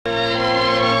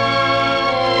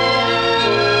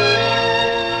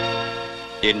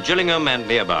In Gillingham and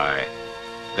nearby,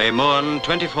 they mourn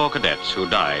 24 cadets who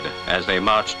died as they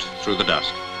marched through the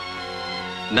dusk.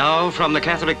 Now, from the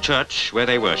Catholic Church where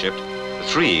they worshipped,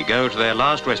 3 go to their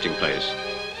last resting place,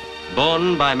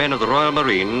 borne by men of the Royal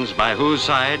Marines by whose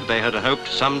side they had hoped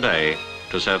someday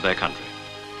to serve their country.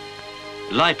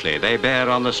 Lightly they bear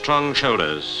on the strong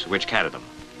shoulders which carry them.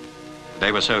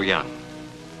 They were so young.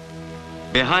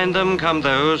 Behind them come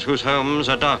those whose homes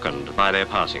are darkened by their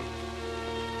passing.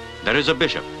 There is a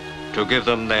bishop to give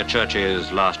them their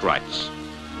church's last rites.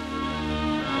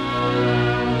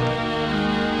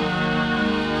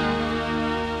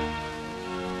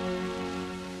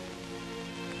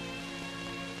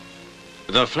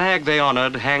 The flag they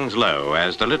honored hangs low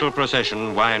as the little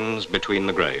procession winds between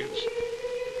the graves.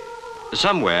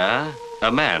 Somewhere,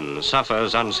 a man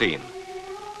suffers unseen.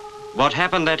 What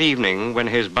happened that evening when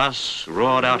his bus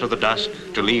roared out of the dusk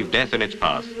to leave death in its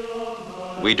path,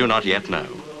 we do not yet know.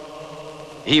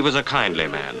 He was a kindly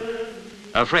man,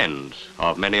 a friend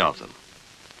of many of them.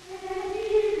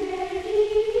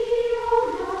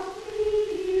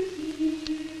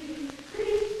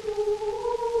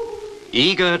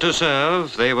 Eager to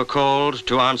serve, they were called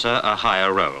to answer a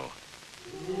higher role.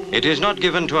 It is not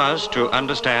given to us to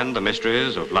understand the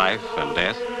mysteries of life and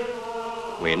death.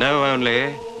 We know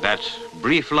only that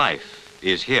brief life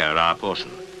is here our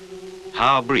portion.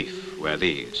 How brief were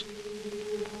these?